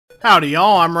Howdy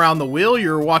y'all, I'm Round the Wheel.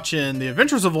 You're watching The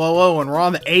Adventures of Lolo, and we're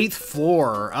on the 8th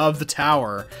floor of the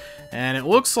tower. And it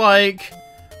looks like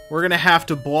we're gonna have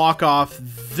to block off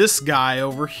this guy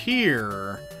over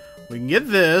here. We can get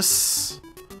this.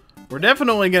 We're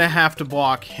definitely gonna have to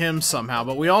block him somehow,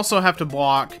 but we also have to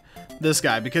block this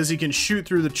guy because he can shoot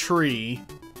through the tree.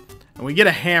 And we get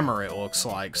a hammer, it looks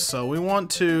like. So we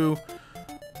want to...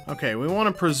 Okay, we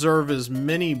want to preserve as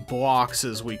many blocks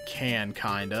as we can,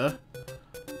 kinda.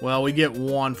 Well, we get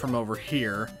one from over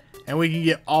here, and we can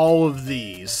get all of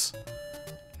these.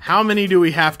 How many do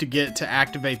we have to get to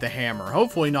activate the hammer?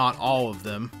 Hopefully not all of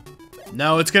them.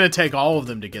 No, it's going to take all of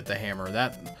them to get the hammer.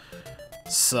 That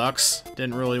sucks.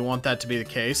 Didn't really want that to be the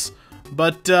case.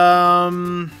 But,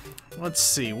 let's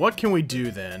see. What can we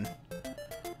do then?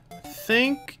 I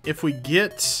think if we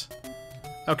get...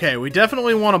 Okay, we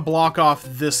definitely want to block off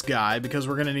this guy, because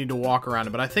we're going to need to walk around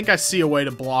it. But I think I see a way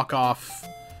to block off...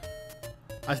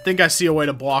 I think I see a way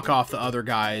to block off the other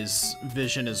guy's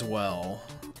vision as well.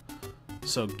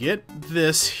 So get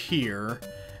this here,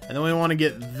 and then we want to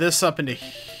get this up into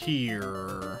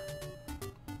here.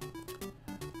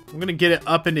 I'm gonna get it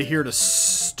up into here to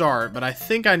start, but I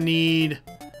think I need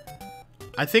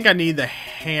the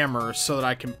hammer so that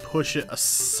I can push it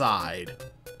aside.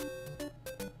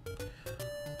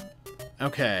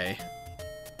 Okay.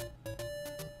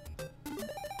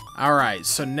 Alright,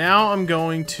 so now I'm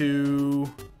going to...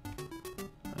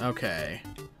 Okay.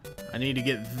 I need to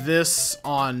get this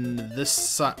on this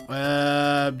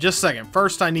side. Just a second.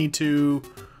 First, I need to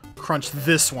crunch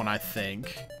this one, I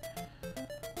think.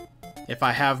 If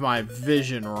I have my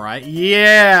vision right.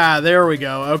 Yeah, there we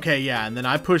go. Okay, yeah, and then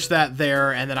I push that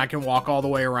there, and then I can walk all the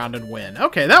way around and win.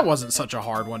 Okay, that wasn't such a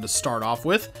hard one to start off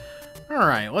with.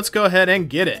 Alright, let's go ahead and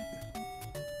get it.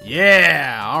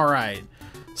 Yeah, alright.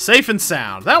 Safe and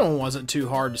sound. That one wasn't too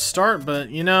hard to start, but,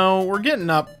 you know, we're getting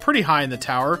up pretty high in the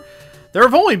tower. There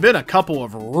have only been a couple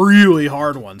of really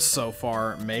hard ones so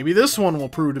far. Maybe this one will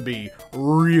prove to be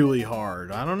really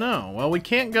hard. I don't know. Well, we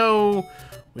can't go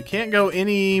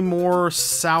any more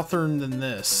southern than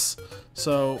this.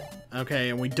 So, okay,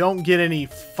 and we don't get any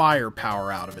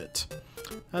firepower out of it.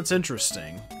 That's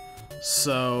interesting.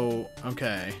 So,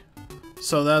 okay.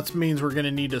 So that means we're going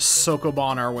to need to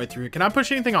Sokoban our way through. Can I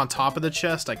push anything on top of the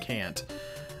chest? I can't.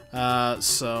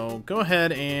 So go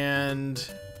ahead and...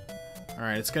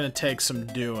 Alright, it's going to take some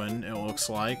doing, it looks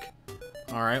like.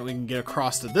 Alright, we can get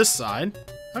across to this side.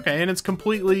 Okay, and it's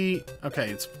completely... Okay,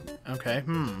 it's... Okay,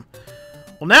 Well,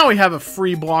 now we have a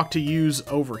free block to use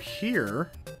over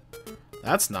here.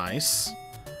 That's nice.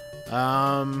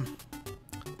 Can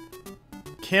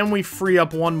we free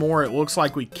up one more? It looks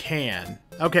like we can.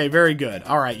 Okay, very good.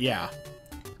 Alright, yeah.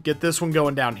 Get this one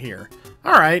going down here.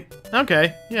 Alright,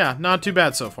 okay. Yeah, not too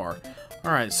bad so far.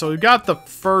 Alright, so we've got the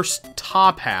first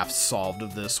top half solved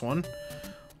of this one.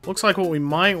 Looks like what we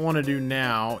might want to do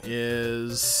now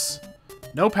is...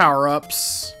 No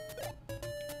power-ups.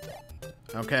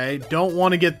 Okay, don't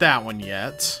want to get that one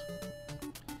yet.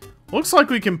 Looks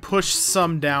like we can push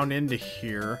some down into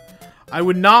here. I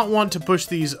would not want to push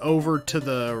these over to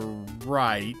the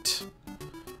right.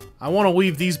 I want to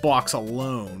leave these blocks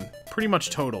alone. Pretty much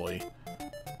totally.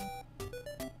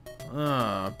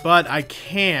 But I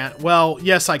can't. Well,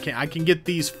 yes, I can. I can get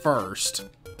these first.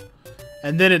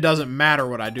 And then it doesn't matter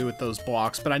what I do with those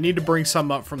blocks. But I need to bring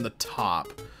some up from the top.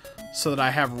 So that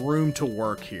I have room to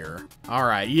work here.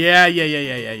 Alright.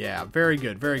 Yeah. Very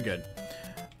good. Very good.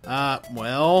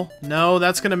 Well, no,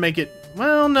 that's going to make it...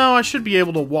 Well, no, I should be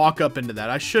able to walk up into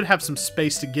that. I should have some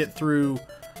space to get through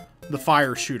the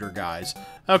fire shooter guys.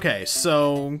 Okay,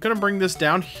 so I'm going to bring this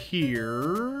down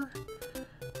here.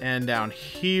 And down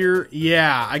here.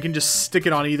 Yeah, I can just stick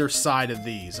it on either side of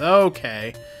these.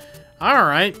 Okay.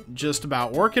 Alright, just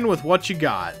about working with what you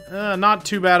got. Not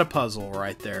too bad a puzzle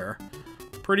right there.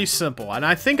 Pretty simple. And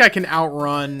I think I can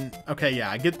outrun... Okay, yeah,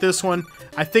 I get this one.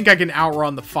 I think I can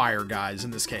outrun the fire guys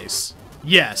in this case.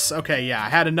 Yes, okay, yeah, I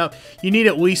had enough. You need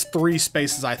at least 3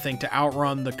 spaces, I think, to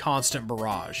outrun the constant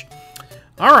barrage.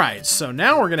 Alright, so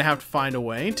now we're going to have to find a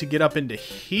way to get up into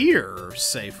here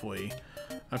safely.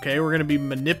 Okay, we're going to be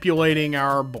manipulating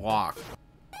our block.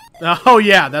 Oh,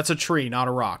 yeah, that's a tree, not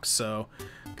a rock, so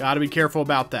got to be careful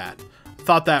about that.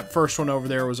 Thought that first one over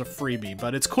there was a freebie,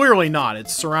 but it's clearly not.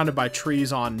 It's surrounded by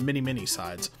trees on many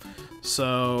sides.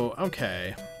 So,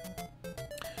 okay.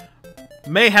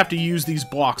 May have to use these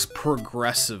blocks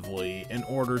progressively in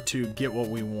order to get what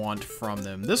we want from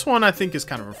them. This one, I think, is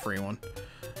kind of a free one.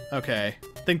 Okay,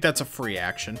 I think that's a free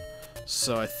action.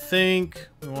 So I think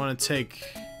we want to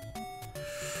take...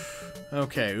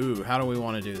 Okay, ooh, how do we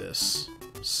want to do this?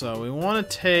 So we want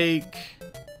to take...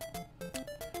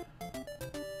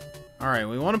 Alright,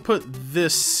 we want to put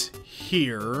this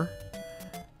here.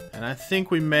 And I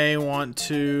think we may want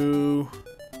to...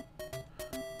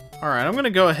 Alright, I'm going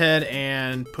to go ahead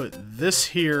and put this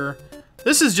here.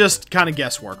 This is just kind of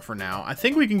guesswork for now. I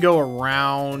think we can go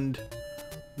around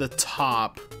the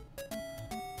top.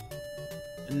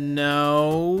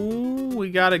 No,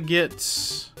 we gotta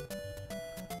get...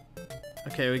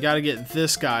 Okay, we gotta get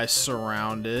this guy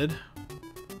surrounded.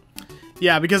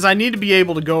 Yeah, because I need to be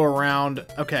able to go around...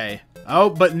 Okay. Oh,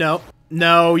 but no.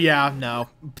 No, yeah, no.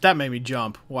 That made me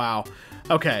jump. Wow.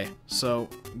 Okay, so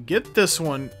get this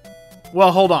one...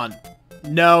 Well, hold on.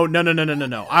 No.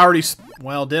 I already...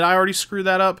 Well, did I already screw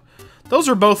that up? Those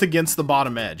are both against the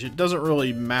bottom edge. It doesn't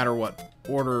really matter what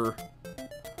order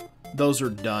those are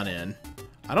done in.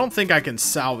 I don't think I can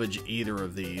salvage either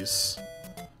of these.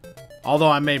 Although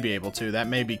I may be able to. That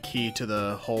may be key to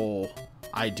the whole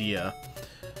idea.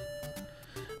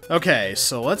 Okay,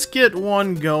 so let's get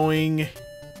one going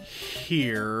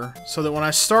here. So that when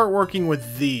I start working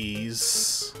with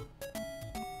these...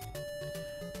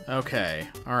 Okay,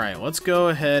 alright, let's go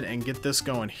ahead and get this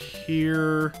going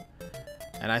here.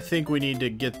 And I think we need to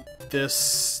get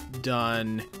this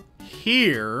done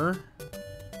here.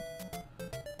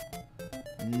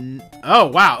 Oh,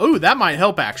 wow. Ooh, that might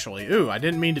help, actually. Ooh, I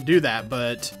didn't mean to do that,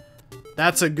 but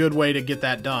that's a good way to get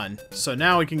that done. So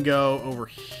now we can go over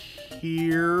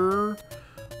here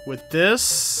with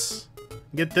this.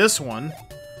 Get this one.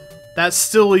 That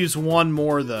still leaves one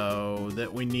more, though,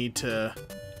 that we need to...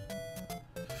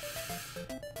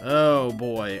 Oh,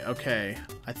 boy. Okay.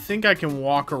 I think I can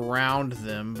walk around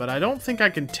them, but I don't think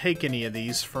I can take any of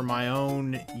these for my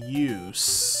own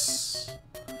use.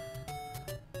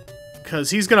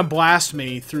 Because he's going to blast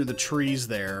me through the trees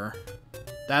there.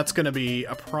 That's going to be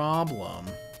a problem.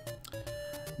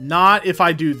 Not if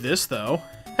I do this, though.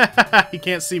 He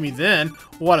can't see me then.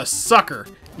 What a sucker.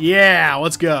 Yeah,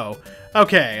 let's go.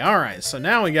 Okay, alright. So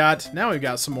now we got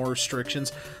some more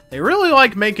restrictions. They really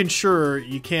like making sure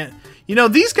you can't... You know,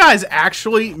 these guys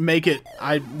actually make it...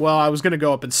 Well, I was going to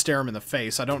go up and stare them in the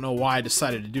face. I don't know why I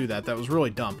decided to do that. That was really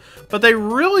dumb. But they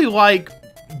really like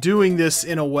doing this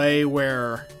in a way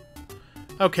where...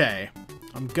 Okay,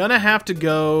 I'm gonna have to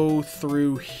go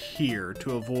through here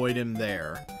to avoid him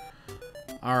there.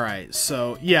 Alright,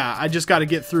 so, yeah, I just gotta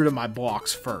get through to my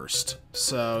blocks first.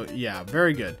 So, yeah,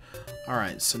 very good.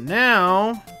 Alright, so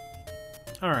now...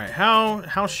 Alright,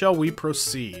 how shall we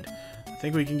proceed? I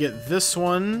think we can get this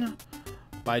one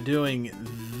by doing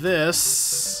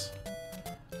this.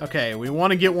 Okay, we want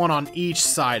to get one on each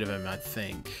side of him, I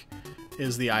think,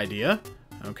 is the idea.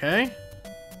 Okay.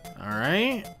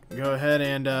 Alright. Go ahead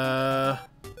and,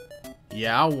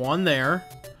 yeah, one there.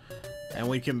 And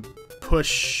we can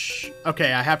push...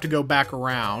 Okay, I have to go back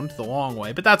around the long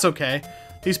way, but that's okay.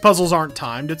 These puzzles aren't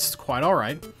timed. It's quite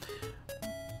alright.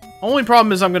 Only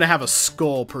problem is I'm going to have a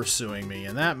skull pursuing me,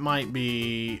 and that might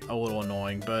be a little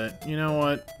annoying, but you know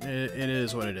what? It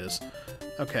is what it is.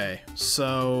 Okay,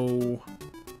 so...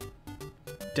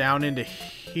 Down into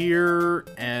here,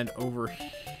 and over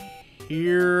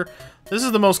here... This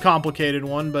is the most complicated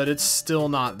one, but it's still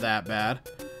not that bad.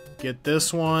 Get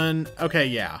this one. Okay,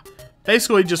 yeah.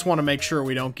 Basically just want to make sure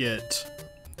we don't get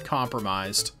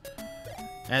compromised.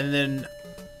 And then,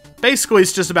 basically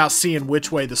it's just about seeing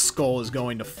which way the skull is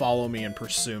going to follow me and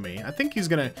pursue me. I think he's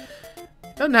gonna...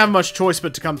 Doesn't have much choice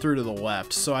but to come through to the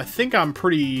left, so I think I'm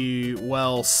pretty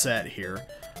well set here.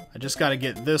 I just gotta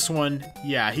get this one.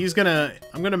 Yeah, he's gonna...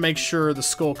 I'm gonna make sure the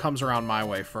skull comes around my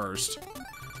way first.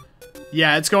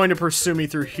 Yeah, it's going to pursue me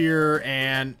through here,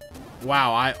 and...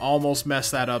 Wow, I almost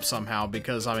messed that up somehow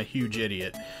because I'm a huge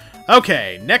idiot.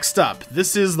 Okay, next up.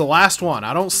 This is the last one.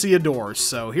 I don't see a door,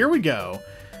 so here we go.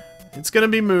 It's gonna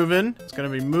be moving. It's gonna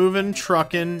be moving,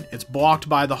 trucking. It's blocked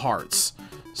by the hearts.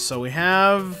 So we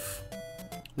have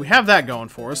that going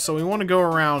for us, so we want to go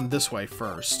around this way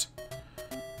first.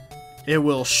 It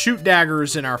will shoot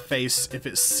daggers in our face if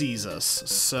it sees us.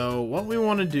 So what we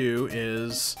want to do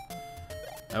is...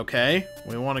 Okay,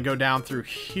 we want to go down through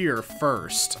here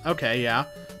first. Okay, yeah.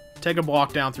 Take a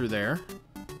block down through there.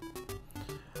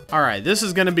 Alright, this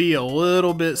is going to be a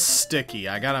little bit sticky.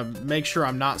 I gotta make sure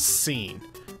I'm not seen.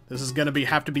 This is going to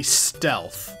have to be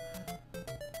stealth.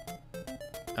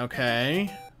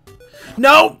 Okay.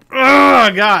 No!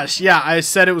 Oh, gosh. Yeah, I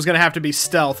said it was going to have to be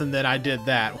stealth, and then I did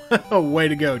that. Way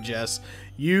to go, Jess.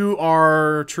 You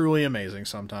are truly amazing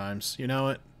sometimes. You know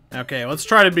it? Okay, let's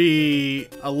try to be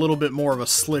a little bit more of a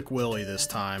slick Willy this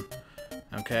time.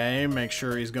 Okay, make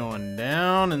sure he's going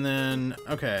down, and then...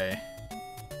 Okay.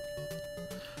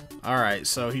 Alright,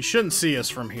 so he shouldn't see us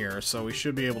from here, so we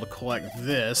should be able to collect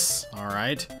this.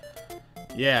 Alright.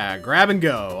 Yeah, grab and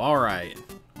go. Alright.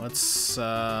 Let's,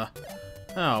 oh,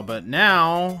 but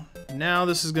now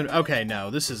this is gonna, okay,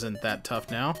 no, this isn't that tough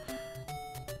now.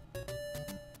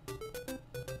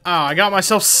 Oh, I got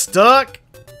myself stuck.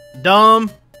 Dumb.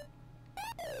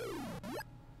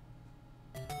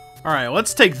 Alright,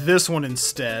 let's take this one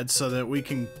instead so that we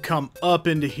can come up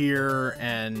into here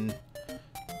and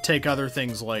take other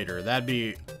things later. That'd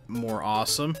be more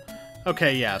awesome.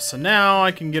 Okay, yeah, so now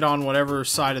I can get on whatever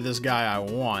side of this guy I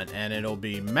want, and it'll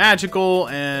be magical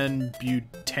and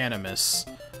butanimous.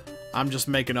 I'm just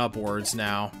making up words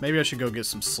now. Maybe I should go get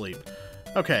some sleep.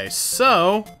 Okay,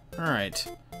 so, alright.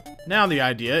 Now the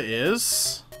idea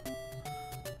is,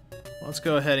 let's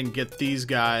go ahead and get these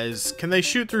guys. Can they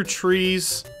shoot through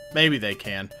trees? Maybe they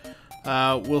can.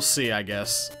 We'll see, I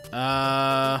guess.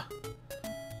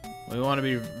 We want to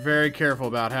be very careful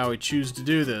about how we choose to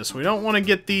do this. We don't want to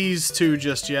get these two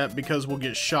just yet because we'll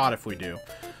get shot if we do.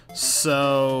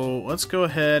 So, let's go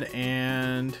ahead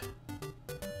and...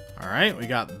 Alright, we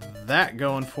got that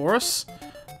going for us.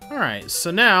 Alright,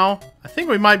 so now, I think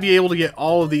we might be able to get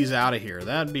all of these out of here.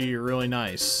 That'd be really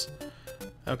nice.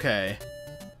 Okay.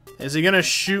 Is he gonna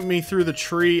shoot me through the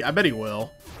tree? I bet he will.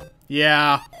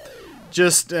 Yeah.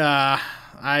 Just, I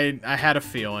had a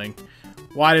feeling.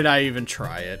 Why did I even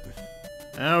try it?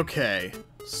 Okay.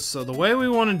 So the way we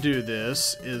want to do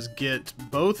this is get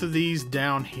both of these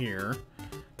down here.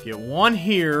 Get one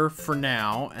here for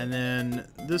now, and then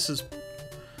this is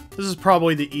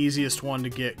probably the easiest one to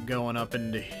get going up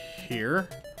into here.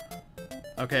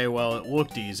 Okay, well, it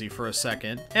looked easy for a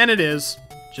second. And it is.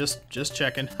 Just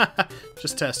checking.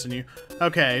 Just testing you.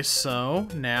 Okay, so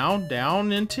now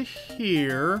down into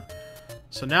here.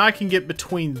 So now I can get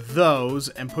between those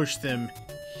and push them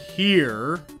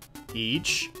here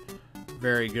each.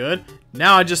 Very good.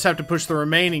 Now I just have to push the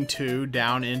remaining two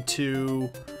down into...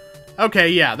 Okay,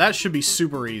 yeah, that should be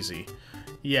super easy.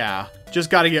 Yeah, just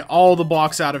got to get all the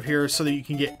blocks out of here so that you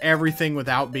can get everything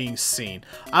without being seen.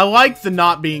 I like the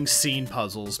not being seen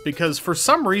puzzles because for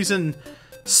some reason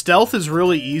stealth is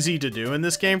really easy to do in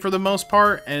this game for the most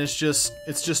part, and it's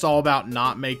just all about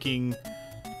not making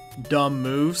dumb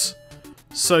moves.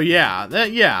 So yeah,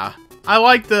 I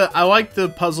like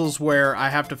the puzzles where I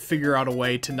have to figure out a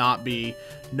way to not be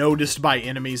noticed by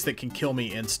enemies that can kill me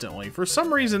instantly. For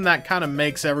some reason that kind of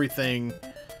makes everything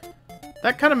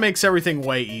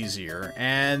way easier.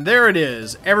 And there it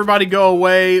is. Everybody go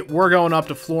away. We're going up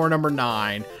to floor number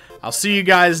 9. I'll see you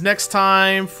guys next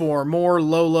time for more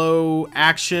Lolo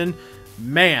action.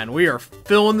 Man, we are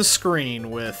filling the screen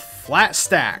with flat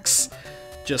stacks.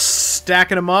 Just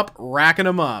stacking them up, racking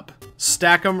them up.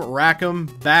 Stack them, rack them,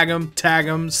 bag them, tag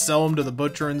them, sell them to the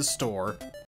butcher in the store.